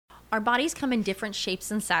Our bodies come in different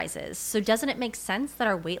shapes and sizes, so doesn't it make sense that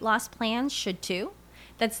our weight loss plans should too?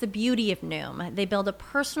 That's the beauty of Noom. They build a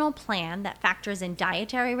personal plan that factors in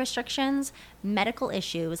dietary restrictions, medical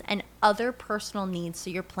issues, and other personal needs so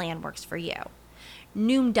your plan works for you.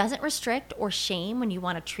 Noom doesn't restrict or shame when you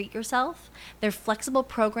want to treat yourself. Their flexible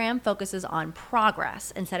program focuses on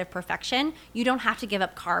progress instead of perfection. You don't have to give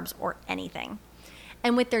up carbs or anything.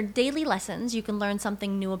 And with their daily lessons, you can learn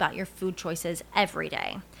something new about your food choices every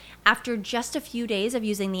day. After just a few days of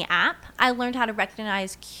using the app, I learned how to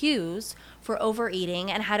recognize cues for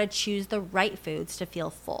overeating and how to choose the right foods to feel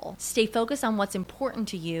full. Stay focused on what's important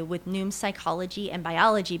to you with Noom's psychology and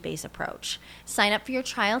biology-based approach. Sign up for your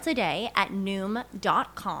trial today at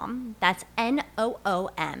Noom.com. That's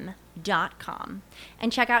Noom.com.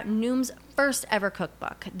 And check out Noom's first ever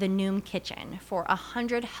cookbook, The Noom Kitchen, for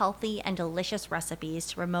 100 healthy and delicious recipes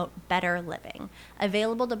to promote better living.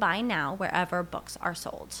 Available to buy now wherever books are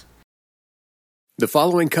sold. The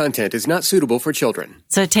following content is not suitable for children.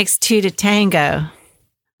 So it takes two to tango.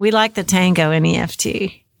 We like the tango in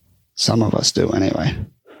EFT. Some of us do anyway.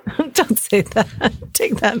 Don't say that.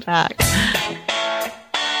 Take that back.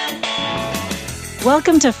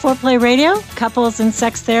 Welcome to Foreplay Radio, Couples and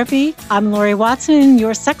Sex Therapy. I'm Lori Watson,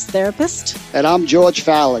 your sex therapist. And I'm George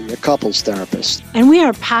Fallon, your couples therapist. And we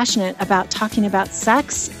are passionate about talking about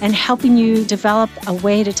sex and helping you develop a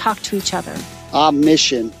way to talk to each other. Our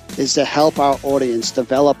mission is to help our audience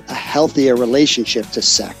develop a healthier relationship to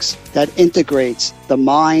sex that integrates the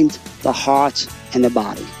mind, the heart, and the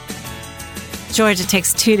body. George, it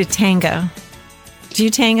takes two to tango. Do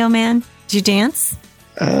you tango, man? Do you dance?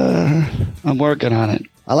 I'm working on it.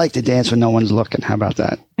 I like to dance when no one's looking. How about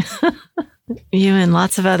that? You and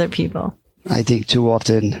lots of other people. I think too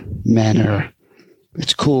often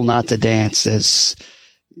it's cool not to dance.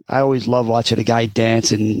 I always love watching a guy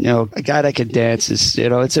dance, and a guy that can dance is,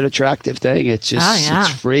 it's an attractive thing. It's just,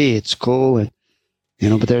 It's free, it's cool, and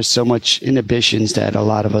but there's so much inhibitions that a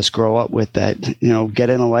lot of us grow up with that get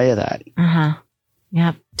in the way of that.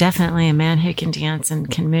 Yeah, definitely. A man who can dance and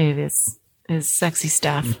can move is sexy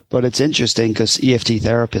stuff. But it's interesting because EFT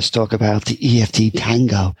therapists talk about the EFT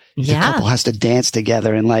tango. The couple has to dance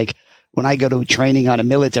together, and when I go to training on a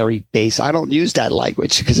military base, I don't use that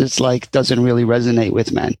language because it's doesn't really resonate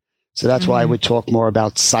with men. So that's why I would talk more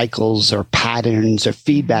about cycles or patterns or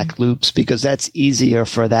feedback loops, because that's easier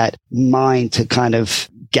for that mind to kind of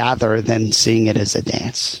gather than seeing it as a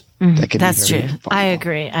dance. That's true. I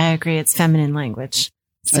agree. It's feminine language.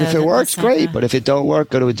 So and if it works, great. But if it don't work,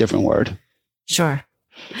 go to a different word. Sure.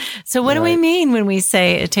 So what do we mean when we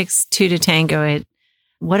say it takes two to tango?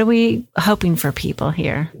 What are we hoping for people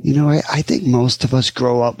here? I think most of us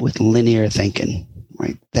grow up with linear thinking,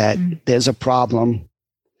 right? That there's a problem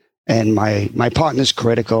and my partner's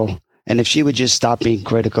critical. And if she would just stop being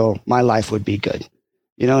critical, my life would be good.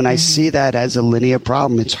 And I see that as a linear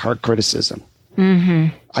problem. It's her criticism.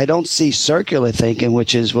 I don't see circular thinking,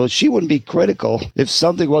 which is, well, she wouldn't be critical if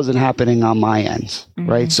something wasn't happening on my end,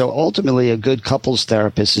 right? So ultimately, a good couples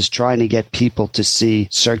therapist is trying to get people to see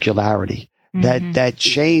circularity. That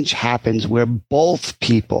change happens where both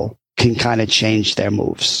people can kind of change their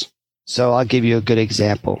moves. So I'll give you a good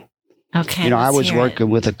example. Okay. I was working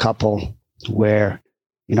with a couple where,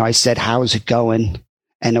 I said, how's it going?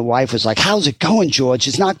 And the wife was like, how's it going, George?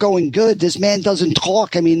 It's not going good. This man doesn't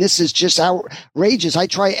talk. This is just outrageous. I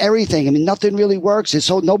try everything. Nothing really works.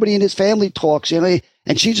 So nobody in his family talks, And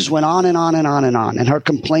she just went on and on and on and on. And her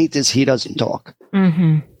complaint is he doesn't talk.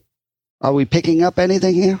 Are we picking up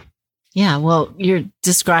anything here? Yeah, well, you're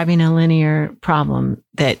describing a linear problem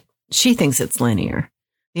that she thinks it's linear.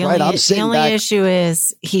 The only issue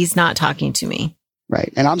is he's not talking to me.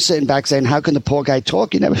 Right. And I'm sitting back saying, how can the poor guy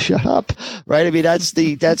talk? You never shut up. Right. That's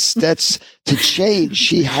to change.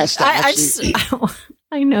 She has to.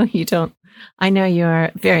 I know you don't. I know you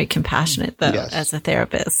are very compassionate, though, as a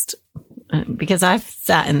therapist, because I've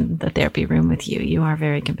sat in the therapy room with you. You are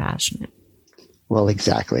very compassionate. Well,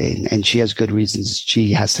 exactly. And she has good reasons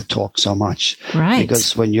she has to talk so much. Right.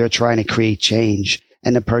 Because when you're trying to create change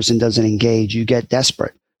and the person doesn't engage, you get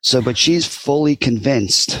desperate. But she's fully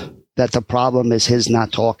convinced that the problem is his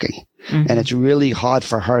not talking. And it's really hard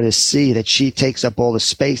for her to see that she takes up all the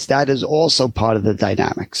space. That is also part of the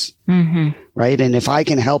dynamics. Right. And if I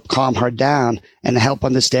can help calm her down and help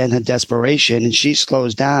understand her desperation and she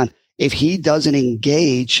slows down, if he doesn't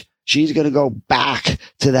engage, she's going to go back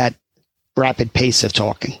to that rapid pace of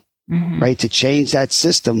talking, right? To change that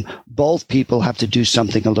system, both people have to do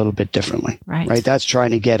something a little bit differently, right? That's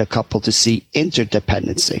trying to get a couple to see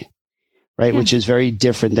interdependency, right? Which is very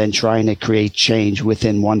different than trying to create change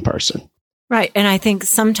within one person. Right. And I think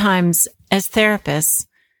sometimes as therapists,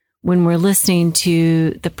 when we're listening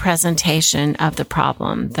to the presentation of the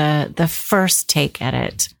problem, the first take at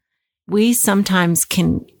it, we sometimes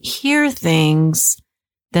can hear things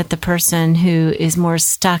that the person who is more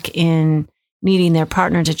stuck in needing their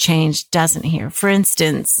partner to change doesn't hear. For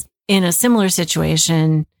instance, in a similar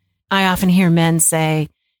situation, I often hear men say,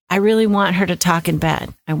 I really want her to talk in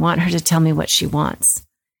bed. I want her to tell me what she wants.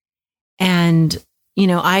 And,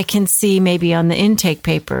 I can see maybe on the intake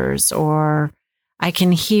papers, or I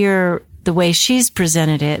can hear the way she's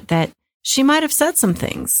presented it that she might have said some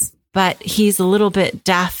things, but he's a little bit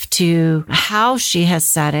deaf to how she has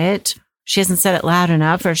said it. She hasn't said it loud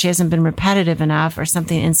enough, or she hasn't been repetitive enough or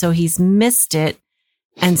something. And so he's missed it.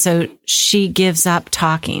 And so she gives up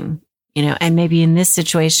talking, and maybe in this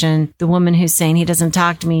situation, the woman who's saying he doesn't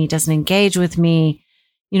talk to me, he doesn't engage with me,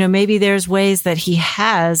 maybe there's ways that he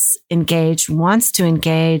has engaged, wants to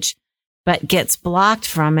engage, but gets blocked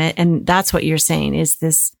from it. And that's what you're saying is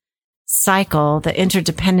this cycle, the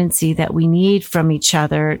interdependency that we need from each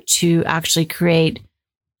other to actually create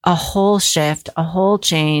a whole shift, a whole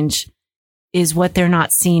change is what they're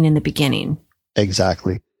not seeing in the beginning.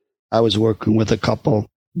 Exactly. I was working with a couple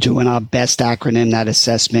doing our best acronym, that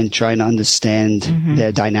assessment, trying to understand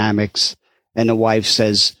their dynamics. And the wife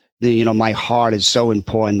says, my heart is so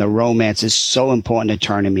important. The romance is so important to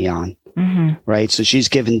turning me on. Right. So she's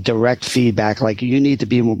giving direct feedback, like, you need to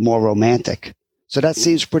be more romantic. So that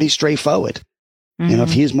seems pretty straightforward.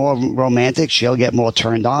 If he's more romantic, she'll get more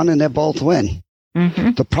turned on and they both win.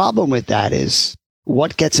 The problem with that is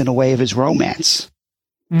what gets in the way of his romance.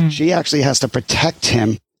 She actually has to protect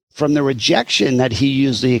him from the rejection that he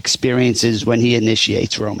usually experiences when he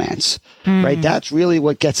initiates romance. Right. That's really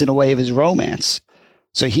what gets in the way of his romance.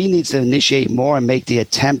 So he needs to initiate more and make the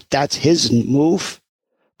attempt. That's his move.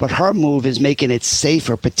 But her move is making it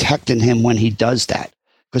safer, protecting him when he does that.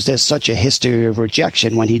 Because there's such a history of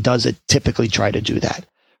rejection when he doesn't typically try to do that.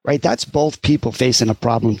 Right? That's both people facing a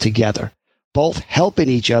problem together. Both helping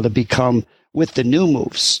each other become with the new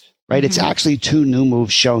moves. Right? It's actually two new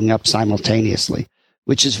moves showing up simultaneously,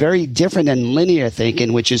 which is very different than linear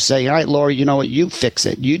thinking, which is saying, all right, Laura, you know what? You fix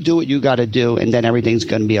it. You do what you got to do, and then everything's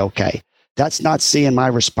going to be okay. That's not seeing my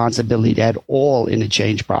responsibility at all in the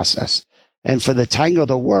change process. And for the tango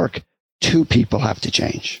to work, two people have to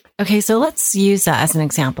change. Okay, so let's use that as an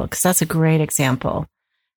example, because that's a great example.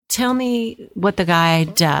 Tell me what the guy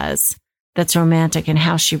does that's romantic and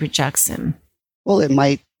how she rejects him. Well, it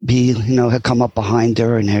might be, he'll come up behind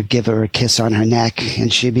her and he'll give her a kiss on her neck,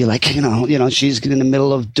 and she'd be like, she's in the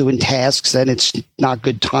middle of doing tasks and it's not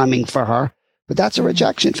good timing for her. But that's a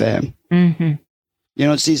rejection for him.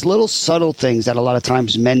 It's these little subtle things that a lot of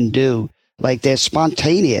times men do. Like, they're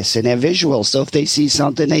spontaneous and they're visual. So if they see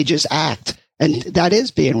something, they just act. And that is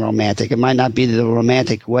being romantic. It might not be the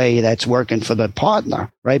romantic way that's working for the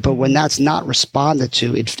partner, right? But when that's not responded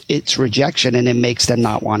to, it's rejection, and it makes them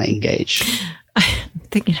not want to engage. I'm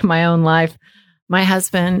thinking of my own life. My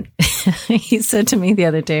husband, he said to me the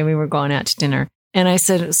other day, we were going out to dinner, and I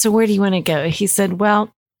said, so where do you want to go? He said,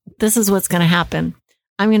 well, this is what's going to happen.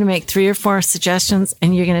 I'm going to make 3 or 4 suggestions,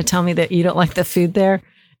 and you're going to tell me that you don't like the food there.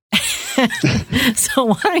 So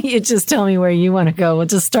why don't you just tell me where you want to go? We'll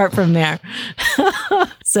just start from there.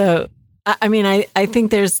 So, I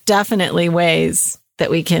think there's definitely ways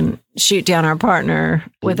that we can shoot down our partner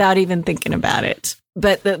without even thinking about it.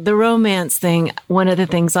 But the romance thing, one of the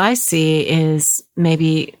things I see is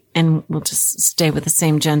maybe, and we'll just stay with the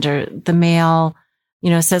same gender, the male,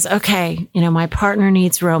 says, okay, my partner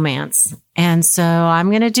needs romance. And so I'm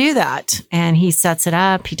going to do that. And he sets it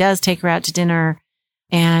up. He does take her out to dinner.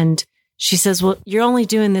 And she says, well, you're only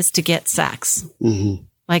doing this to get sex.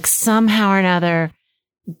 Like, somehow or another,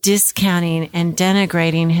 discounting and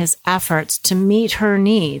denigrating his efforts to meet her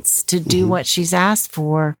needs, to do what she's asked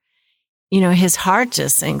for. His heart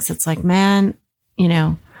just sinks. It's like, man,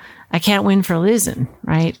 I can't win for losing,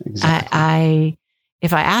 right? Exactly.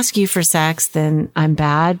 If I ask you for sex, then I'm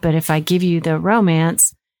bad. But if I give you the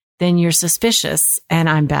romance, then you're suspicious and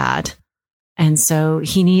I'm bad. And so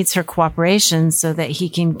he needs her cooperation so that he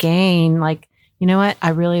can gain, like, you know what? I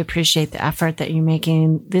really appreciate the effort that you're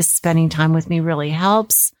making. This spending time with me really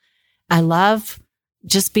helps. I love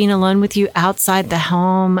just being alone with you outside the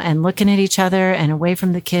home and looking at each other and away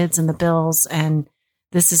from the kids and the bills. And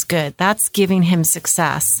this is good. That's giving him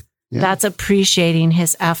success. Yeah. That's appreciating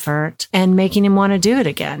his effort and making him want to do it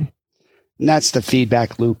again. And that's the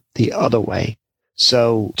feedback loop the other way.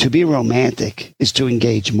 So to be romantic is to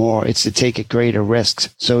engage more. It's to take a greater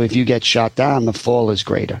risk. So if you get shot down, the fall is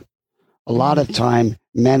greater. A lot of time,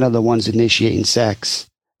 men are the ones initiating sex.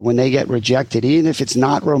 When they get rejected, even if it's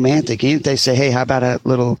not romantic, even if they say, hey, how about a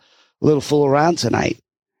little fool around tonight?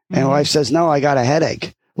 And the wife says, no, I got a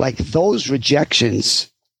headache. Like those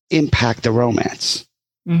rejections impact the romance.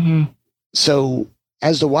 Mm-hmm. So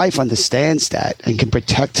as the wife understands that and can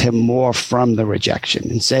protect him more from the rejection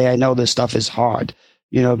and say, I know this stuff is hard,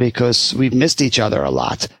 because we've missed each other a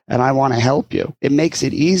lot and I want to help you. It makes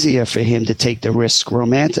it easier for him to take the risk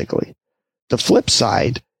romantically. The flip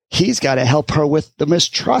side, he's got to help her with the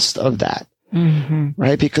mistrust of that,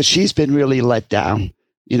 right? Because she's been really let down,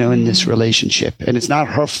 in this relationship. And it's not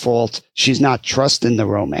her fault. She's not trusting the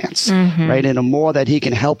romance, right? And the more that he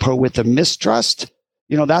can help her with the mistrust,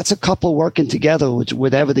 that's a couple working together with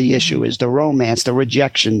whatever the issue is, the romance, the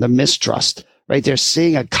rejection, the mistrust, right? They're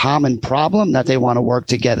seeing a common problem that they want to work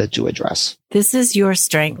together to address. This is your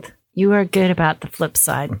strength. You are good about the flip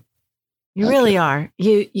side. You really are.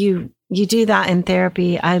 You do that in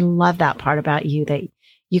therapy. I love that part about you, that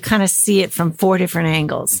you kind of see it from 4 different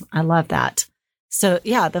angles. I love that. So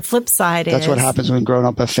yeah, the flip side That's what happens when growing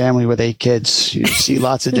up a family with 8 kids. You see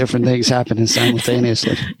lots of different things happening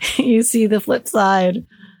simultaneously. You see the flip side.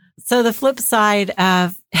 So the flip side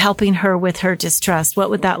of helping her with her distrust, what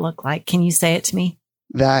would that look like? Can you say it to me?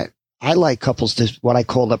 That I like couples to what I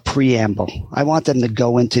call a preamble. I want them to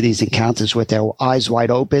go into these encounters with their eyes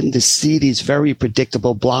wide open to see these very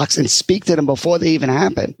predictable blocks and speak to them before they even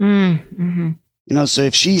happen. So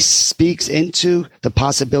if she speaks into the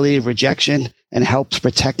possibility of rejection and helps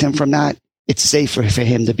protect him from that, it's safer for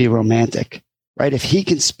him to be romantic, right? If he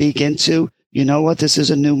can speak into, this is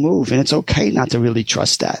a new move and it's okay not to really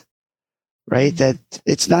trust that, right? That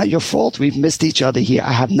it's not your fault. We've missed each other here.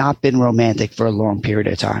 I have not been romantic for a long period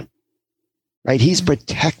of time, right? He's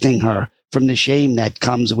protecting her from the shame that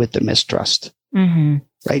comes with the mistrust, right?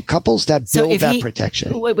 Couples that build that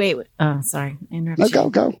protection. Wait. Oh, sorry. No,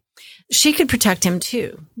 go. She could protect him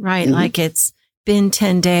too, right? Like it's been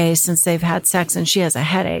 10 days since they've had sex and she has a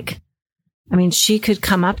headache. I mean, she could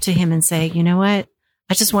come up to him and say, you know what?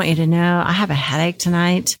 I just want you to know I have a headache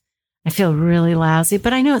tonight. I feel really lousy,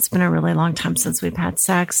 but I know it's been a really long time since we've had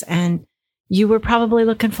sex. And you were probably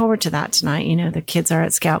looking forward to that tonight. The kids are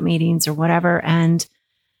at scout meetings or whatever. And,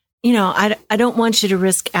 I don't want you to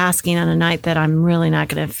risk asking on a night that I'm really not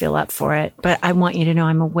going to feel up for it. But I want you to know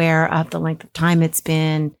I'm aware of the length of time it's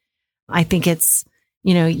been. I think it's,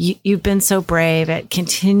 you've been so brave at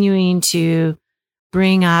continuing to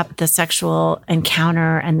bring up the sexual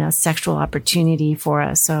encounter and the sexual opportunity for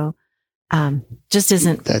us. So, just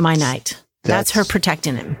isn't my night. That's her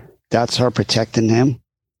protecting him. That's her protecting him.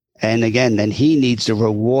 And again, then he needs to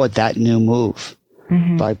reward that new move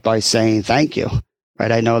by saying, thank you.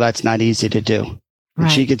 Right. I know that's not easy to do.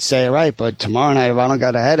 Right. She could say, right, but tomorrow night, if I don't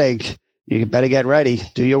got a headache, you better get ready,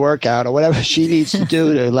 do your workout or whatever she needs to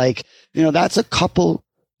do to that's a couple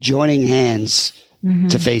joining hands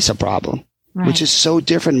to face a problem, which is so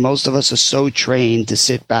different. Most of us are so trained to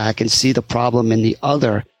sit back and see the problem in the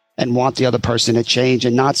other and want the other person to change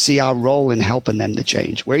and not see our role in helping them to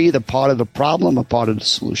change. We're either part of the problem or part of the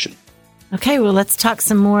solution. Okay, well, let's talk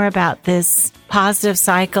some more about this positive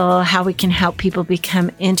cycle, how we can help people become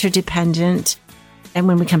interdependent, and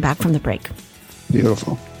when we come back from the break.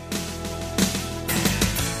 Beautiful.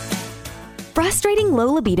 Frustrating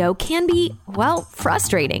low libido can be,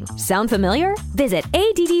 frustrating. Sound familiar? Visit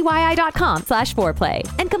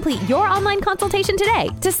ADDYI.com/foreplay and complete your online consultation today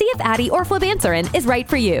to see if Addyi or flibanserin is right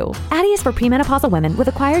for you. Addyi is for premenopausal women with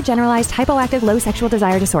acquired generalized hypoactive low sexual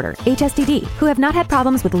desire disorder, HSDD, who have not had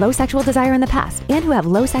problems with low sexual desire in the past and who have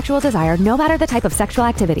low sexual desire no matter the type of sexual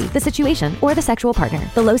activity, the situation, or the sexual partner.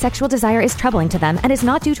 The low sexual desire is troubling to them and is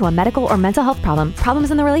not due to a medical or mental health problem,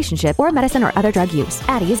 problems in the relationship, or medicine or other drug use.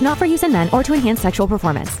 Addyi is not for use in men or to enhance sexual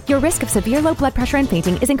performance. Your risk of severe low blood pressure and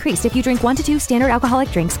fainting is increased if you drink 1 to 2 standard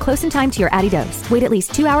alcoholic drinks close in time to your Addyi dose. Wait at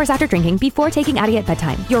least 2 hours after drinking before taking Addyi at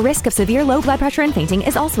bedtime. Your risk of severe low blood pressure and fainting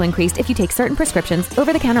is also increased if you take certain prescriptions,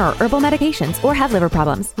 over-the-counter or herbal medications, or have liver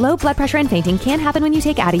problems. Low blood pressure and fainting can happen when you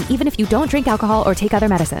take Addyi even if you don't drink alcohol or take other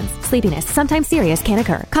medicines. Sleepiness, sometimes serious, can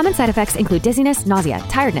occur. Common side effects include dizziness, nausea,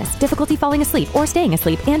 tiredness, difficulty falling asleep or staying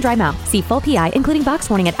asleep, and dry mouth. See full PI, including box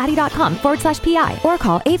warning at Addyi.com/PI or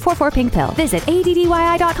call 844-PINK-PILL. Visit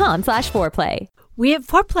ADDYI.com/foreplay. We at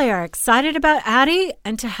Foreplay are excited about Addyi,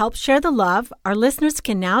 and to help share the love, our listeners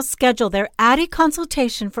can now schedule their Addyi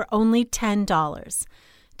consultation for only $10.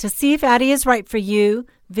 To see if Addyi is right for you,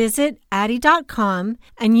 visit Addyi.com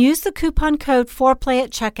and use the coupon code Foreplay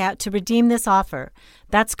at checkout to redeem this offer.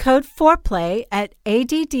 That's code Foreplay at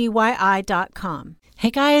ADDYI.com.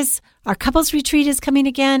 Hey guys, our couples retreat is coming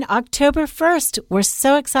again October 1st. We're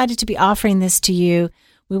so excited to be offering this to you.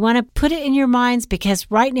 We want to put it in your minds because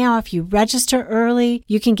right now, if you register early,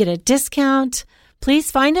 you can get a discount.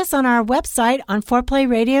 Please find us on our website on Foreplay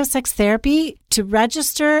Radio Sex Therapy to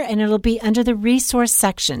register, and it'll be under the resource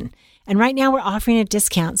section. And right now we're offering a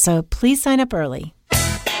discount, so please sign up early.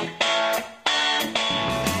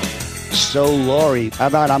 So, Lori, how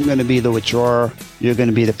about I'm going to be the withdrawer, you're going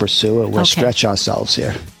to be the pursuer. We'll stretch ourselves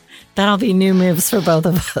here. That'll be new moves for both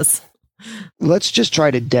of us. Let's just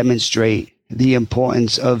try to demonstrate the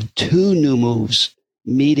importance of two new moves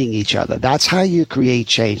meeting each other. That's how you create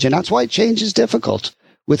change. And that's why change is difficult.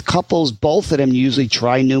 With couples, both of them usually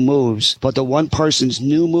try new moves, but the one person's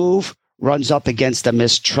new move runs up against the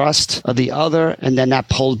mistrust of the other, and then that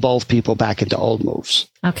pulls both people back into old moves.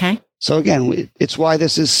 Okay. So again, it's why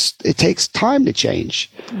it takes time to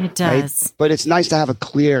change. It does. Right? But it's nice to have a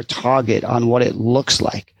clear target on what it looks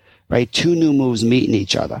like, right? Two new moves meeting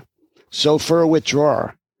each other. So for a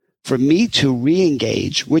withdrawer, for me to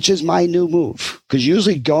re-engage, which is my new move, because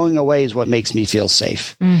usually going away is what makes me feel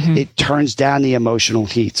safe. Mm-hmm. It turns down the emotional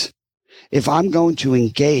heat. If I'm going to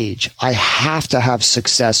engage, I have to have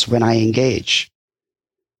success when I engage,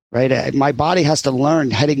 right? My body has to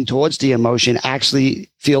learn heading towards the emotion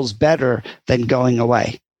actually feels better than going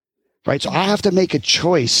away, right? So I have to make a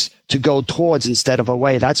choice to go towards instead of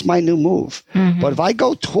away. That's my new move. Mm-hmm. But if I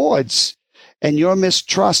go towards and your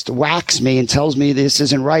mistrust whacks me and tells me this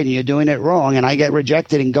isn't right and you're doing it wrong, and I get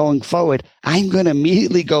rejected and going forward, I'm going to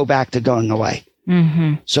immediately go back to going away.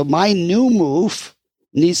 Mm-hmm. So my new move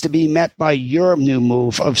needs to be met by your new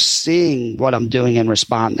move of seeing what I'm doing and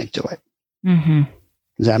responding to it. Mm-hmm.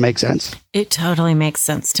 Does that make sense? It totally makes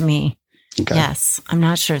sense to me. Okay. Yes. I'm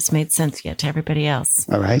not sure it's made sense yet to everybody else.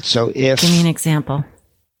 All right. So give me an example.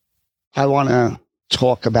 I want to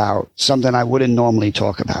talk about something I wouldn't normally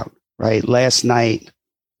talk about. Right. Last night,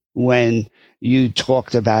 when you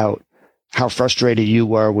talked about how frustrated you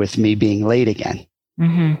were with me being late again.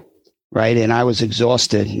 Mm-hmm. Right. And I was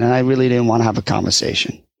exhausted and I really didn't want to have a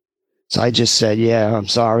conversation. So I just said, yeah, I'm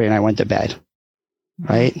sorry. And I went to bed.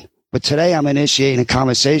 Mm-hmm. Right. But today I'm initiating a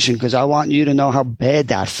conversation because I want you to know how bad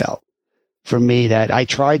that felt for me, that I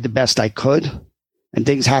tried the best I could and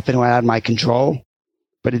things happened out of my control,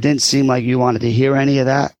 but it didn't seem like you wanted to hear any of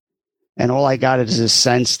that. And all I got is a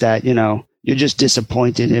sense that, you're just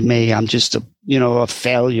disappointed in me. I'm just a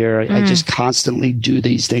failure. I just constantly do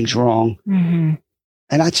these things wrong. Mm-hmm.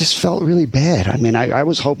 And I just felt really bad. I mean, I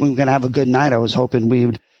was hoping we were going to have a good night. I was hoping we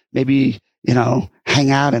would maybe,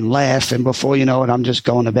 hang out and laugh. And before you know it, I'm just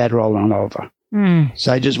going to bed rolling over. Mm.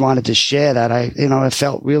 So I just wanted to share that. It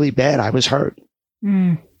felt really bad. I was hurt.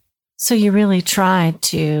 Mm. So you really tried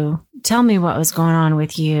to tell me what was going on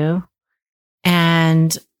with you,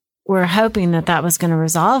 and we're hoping that was going to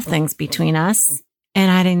resolve things between us. And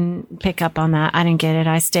I didn't pick up on that. I didn't get it.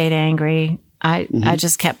 I stayed angry. I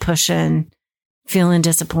just kept pushing, feeling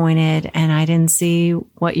disappointed, and I didn't see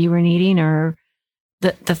what you were needing or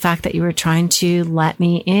the fact that you were trying to let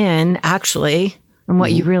me in actually and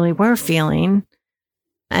what you really were feeling.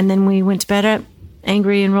 And then we went to bed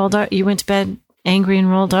angry and rolled over. You went to bed angry and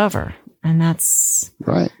rolled over. And that's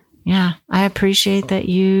right. Yeah. I appreciate that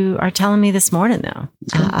you are telling me this morning though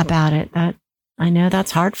about it. That I know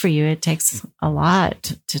that's hard for you. It takes a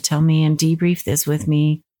lot to tell me and debrief this with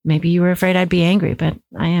me. Maybe you were afraid I'd be angry, but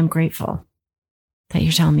I am grateful that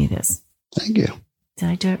you're telling me this. Thank you. Did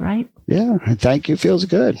I do it right? Yeah. Thank you. Feels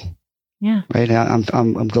good. Yeah. Right.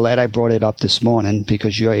 I'm glad I brought it up this morning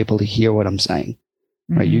because you're able to hear what I'm saying.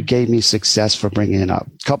 Mm-hmm. Right. You gave me success for bringing it up.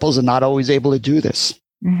 Couples are not always able to do this.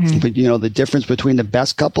 Mm-hmm. But the difference between the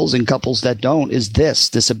best couples and couples that don't is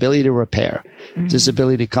this ability to repair, this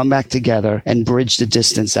ability to come back together and bridge the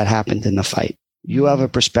distance that happened in the fight. You have a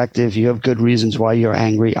perspective. You have good reasons why you're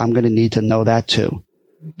angry. I'm going to need to know that too.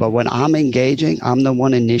 But when I'm engaging, I'm the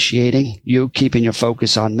one initiating. You keeping your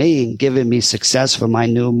focus on me and giving me success for my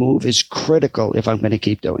new move is critical if I'm going to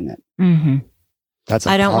keep doing it. Mm-hmm. That's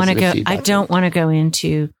I don't want to go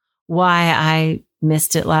into why I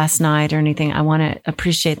missed it last night or anything. I want to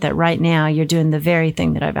appreciate that right now you're doing the very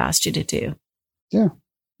thing that I've asked you to do. Yeah.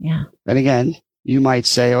 Yeah. And again, you might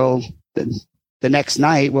say, oh, the next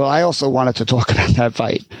night, well, I also wanted to talk about that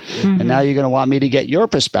fight. Mm-hmm. And now you're going to want me to get your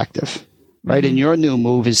perspective, right? Mm-hmm. And your new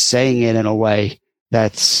move is saying it in a way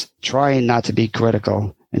that's trying not to be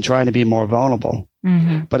critical and trying to be more vulnerable.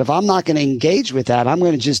 Mm-hmm. But if I'm not going to engage with that, I'm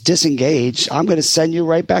going to just disengage. I'm going to send you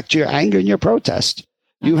right back to your anger and your protest.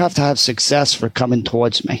 You have to have success for coming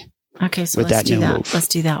towards me. Okay, so let's do that. Let's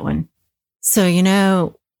do that one. So,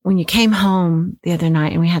 when you came home the other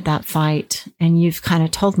night and we had that fight, and you've kind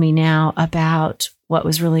of told me now about what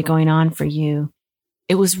was really going on for you,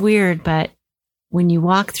 it was weird, but when you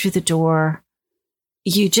walked through the door,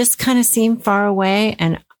 you just kind of seemed far away,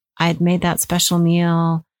 and I'd made that special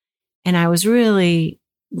meal, And I was really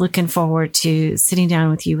looking forward to sitting down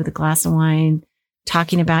with you with a glass of wine,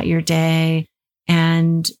 talking about your day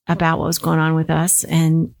and about what was going on with us.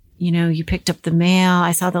 And, you know, you picked up the mail.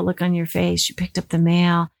 I saw the look on your face. You picked up the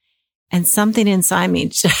mail and something inside me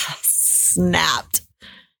just snapped,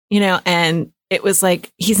 you know, and it was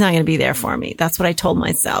like, he's not going to be there for me. That's what I told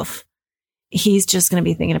myself. He's just going to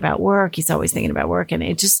be thinking about work. He's always thinking about work. And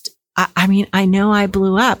it just, I mean, I know I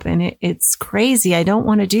blew up and it's crazy. I don't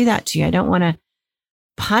want to do that to you. I don't want to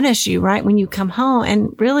punish you right when you come home.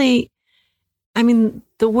 And really, I mean,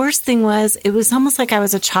 the worst thing was, it was almost like I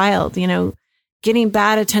was a child, you know, getting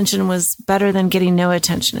bad attention was better than getting no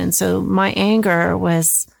attention. And so my anger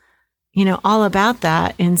was, you know, all about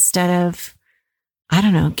that instead of, I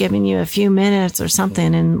don't know, giving you a few minutes or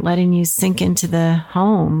something and letting you sink into the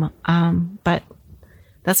home. But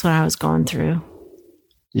that's what I was going through.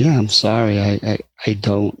 Yeah, I'm sorry.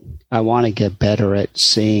 I want to get better at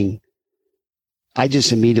seeing. I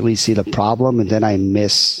just immediately see the problem and then I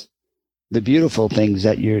miss the beautiful things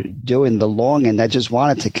that you're doing, the longing that just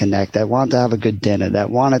wanted to connect, that wanted to have a good dinner, that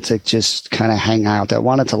wanted to just kind of hang out, that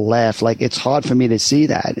wanted to laugh. Like, it's hard for me to see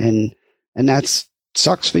that. And that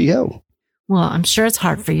sucks for you. Well, I'm sure it's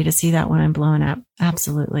hard for you to see that when I'm blowing up.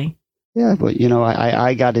 Absolutely. Yeah, but you know,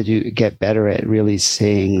 I got to get better at really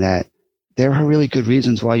seeing that there are really good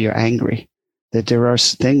reasons why you're angry, that there are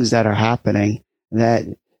things that are happening that,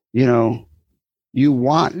 you know, you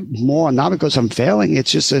want more, not because I'm failing.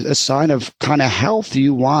 It's just a sign of kind of health.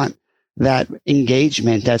 You want that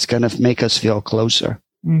engagement that's going to make us feel closer.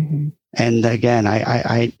 Mm-hmm. And again,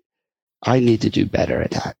 I need to do better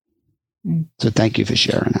at that. Mm. So thank you for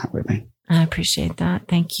sharing that with me. I appreciate that.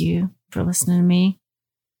 Thank you for listening to me,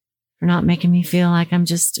 for not making me feel like I'm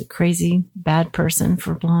just a crazy bad person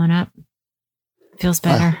for blowing up. Feels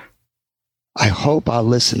better. I hope our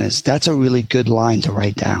listeners, that's a really good line to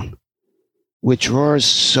write down. Withdrawers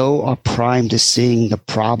so are primed to seeing the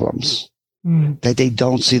problems that they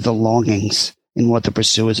don't see the longings in what the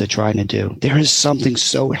pursuers are trying to do. There is something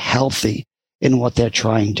so healthy in what they're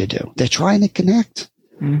trying to do. They're trying to connect.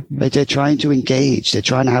 Mm-hmm. Right? They're trying to engage. They're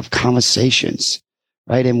trying to have conversations,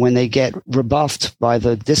 right? And when they get rebuffed by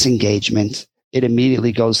the disengagement, it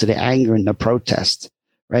immediately goes to the anger and the protest,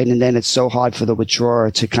 right? And then it's so hard for the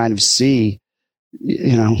withdrawer to kind of see,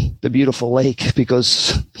 you know, the beautiful lake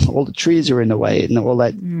because all the trees are in the way and all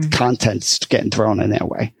that content's getting thrown in their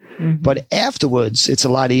way. Mm-hmm. But afterwards, it's a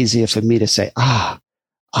lot easier for me to say,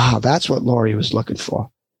 that's what Lori was looking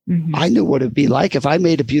for. Mm-hmm. I knew what it'd be like if I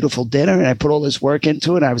made a beautiful dinner and I put all this work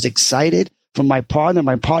into it and I was excited for my partner.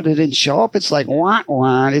 My partner didn't show up. It's like, wah,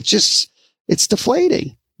 wah. It's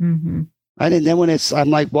deflating. Mm-hmm. Right? And then when I'm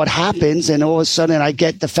like, what happens? And all of a sudden I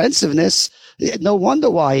get defensiveness. No wonder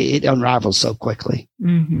why it unravels so quickly.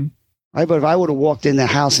 Mm-hmm. Right? But if I would have walked in the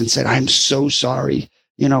house and said, I'm so sorry,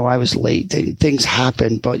 you know, I was late. Things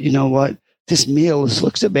happened, but you know what? This meal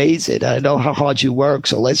looks amazing. I know how hard you work,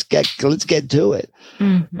 so let's get to it.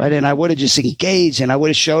 Mm-hmm. Right? And I would have just engaged and I would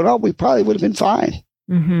have showed up. We probably would have been fine.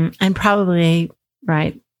 Mm-hmm. And probably,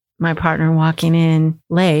 right, my partner walking in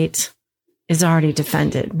late is already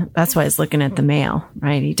defended. That's why he's looking at the mail,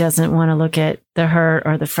 right? He doesn't want to look at the hurt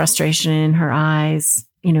or the frustration in her eyes.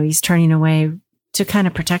 You know, he's turning away to kind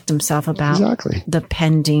of protect himself about the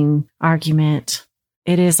pending argument.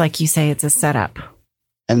 It is, like you say, it's a setup.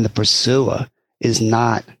 And the pursuer is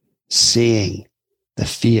not seeing the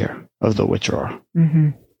fear of the withdrawer. Mm-hmm.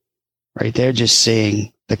 Right? They're just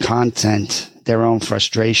seeing the content, their own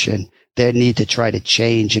frustration, their need to try to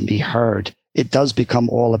change and be heard. It does become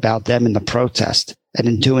all about them in the protest. And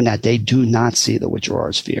in doing that, they do not see the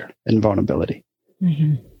withdrawer's fear and vulnerability.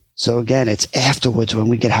 Mm-hmm. So again, it's afterwards when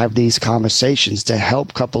we can have these conversations to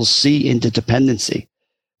help couples see interdependency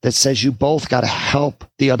that says you both got to help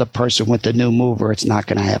the other person with the new move or it's not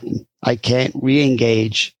going to happen. I can't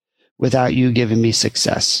re-engage without you giving me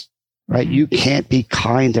success, right? Mm-hmm. You can't be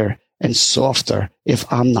kinder and softer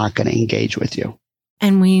if I'm not going to engage with you.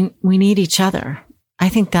 And we need each other. I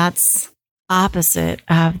think that's opposite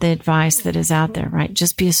of the advice that is out there, right?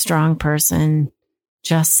 Just be a strong person.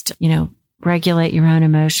 Just, you know, regulate your own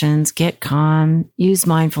emotions, get calm, use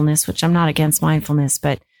mindfulness, which I'm not against mindfulness,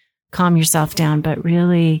 but calm yourself down. But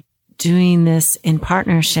really doing this in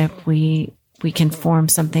partnership, we can form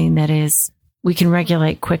something that is, we can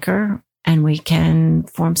regulate quicker and we can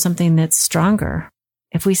form something that's stronger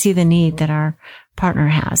if we see the need that our partner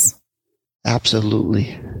has.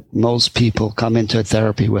 Absolutely. Most people come into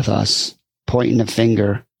therapy with us pointing a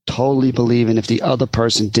finger, totally believing if the other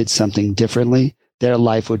person did something differently, their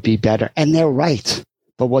life would be better. And they're right.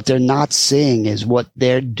 But what they're not seeing is what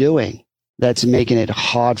they're doing that's making it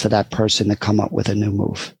hard for that person to come up with a new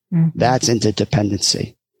move. That's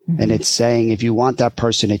interdependency. And it's saying if you want that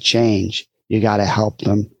person to change, you got to help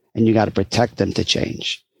them and you got to protect them to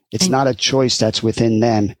change. It's not a choice that's within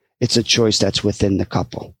them. It's a choice that's within the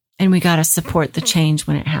couple. And we got to support the change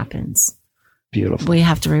when it happens. Beautiful. We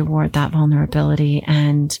have to reward that vulnerability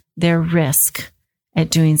and their risk at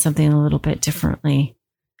doing something a little bit differently.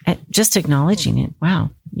 At just acknowledging it.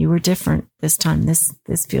 Wow, you were different this time. This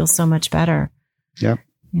feels so much better. Yep.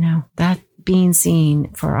 You know, that being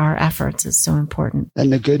seen for our efforts is so important.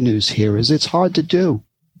 And the good news here is it's hard to do.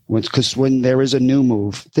 Because when there is a new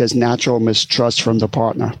move, there's natural mistrust from the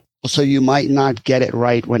partner. So you might not get it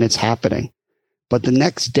right when it's happening. But the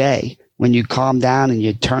next day, when you calm down and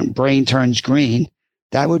your brain turns green,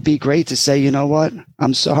 that would be great to say, you know what?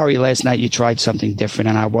 I'm sorry last night you tried something different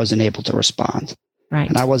and I wasn't able to respond. Right.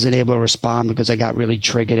 And I wasn't able to respond because I got really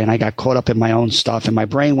triggered and I got caught up in my own stuff and my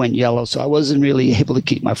brain went yellow. So I wasn't really able to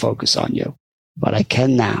keep my focus on you. But I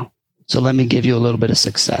can now. So let me give you a little bit of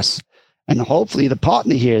success. And hopefully the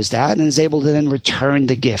partner hears that and is able to then return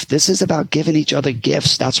the gift. This is about giving each other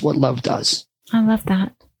gifts. That's what love does. I love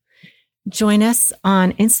that. Join us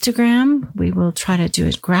on Instagram. We will try to do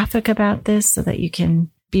a graphic about this so that you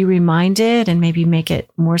can be reminded and maybe make it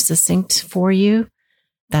more succinct for you.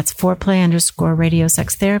 That's foreplay_radio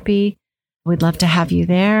sex therapy. We'd love to have you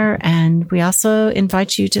there. And we also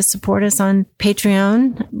invite you to support us on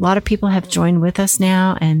Patreon. A lot of people have joined with us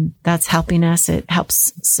now, and that's helping us. It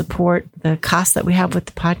helps support the cost that we have with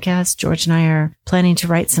the podcast. George and I are planning to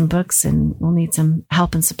write some books, and we'll need some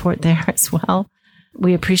help and support there as well.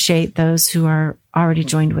 We appreciate those who are already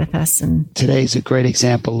joined with us. And today's a great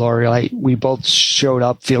example, Lori. We both showed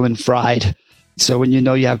up feeling fried. So when you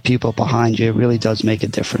know you have people behind you, it really does make a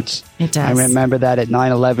difference. It does. I remember that at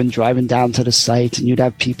 9/11, driving down to the site, and you'd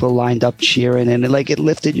have people lined up cheering, and it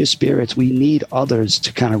lifted your spirits. We need others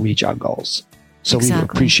to kind of reach our goals. So we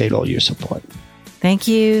appreciate all your support. Thank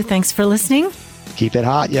you. Thanks for listening. Keep it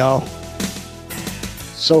hot, y'all.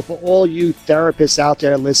 So for all you therapists out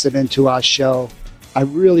there listening to our show, I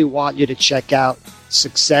really want you to check out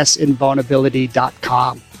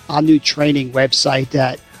successinvulnerability.com, our new training website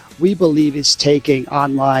that we believe is taking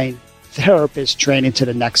online therapist training to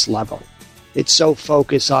the next level. It's so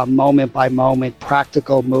focused on moment by moment,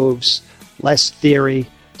 practical moves, less theory,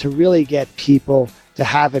 to really get people to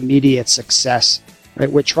have immediate success.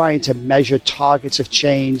 Right? We're trying to measure targets of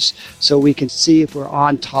change so we can see if we're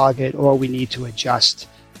on target or we need to adjust.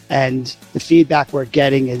 And the feedback we're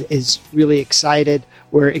getting is really excited.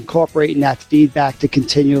 We're incorporating that feedback to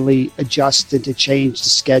continually adjust and to change the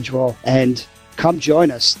schedule. And come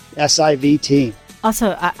join us, SIV team.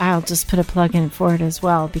 Also, I'll just put a plug in for it as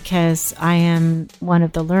well, because I am one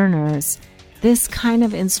of the learners. This kind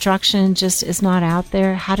of instruction just is not out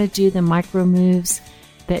there. How to do the micro moves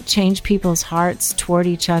that change people's hearts toward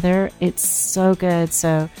each other. It's so good.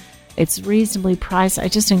 So it's reasonably priced. I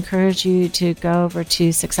just encourage you to go over to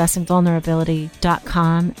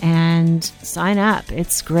successinvulnerability.com and sign up.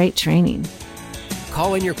 It's great training.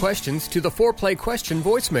 Call in your questions to the Foreplay question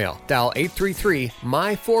voicemail. Dial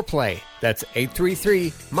 833-MY-4PLAY. That's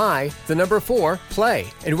 833-MY-4-PLAY.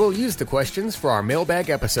 And we'll use the questions for our mailbag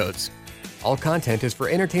episodes. All content is for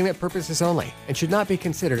entertainment purposes only and should not be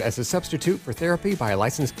considered as a substitute for therapy by a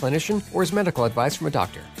licensed clinician or as medical advice from a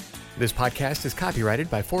doctor. This podcast is copyrighted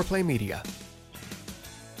by Foreplay Media.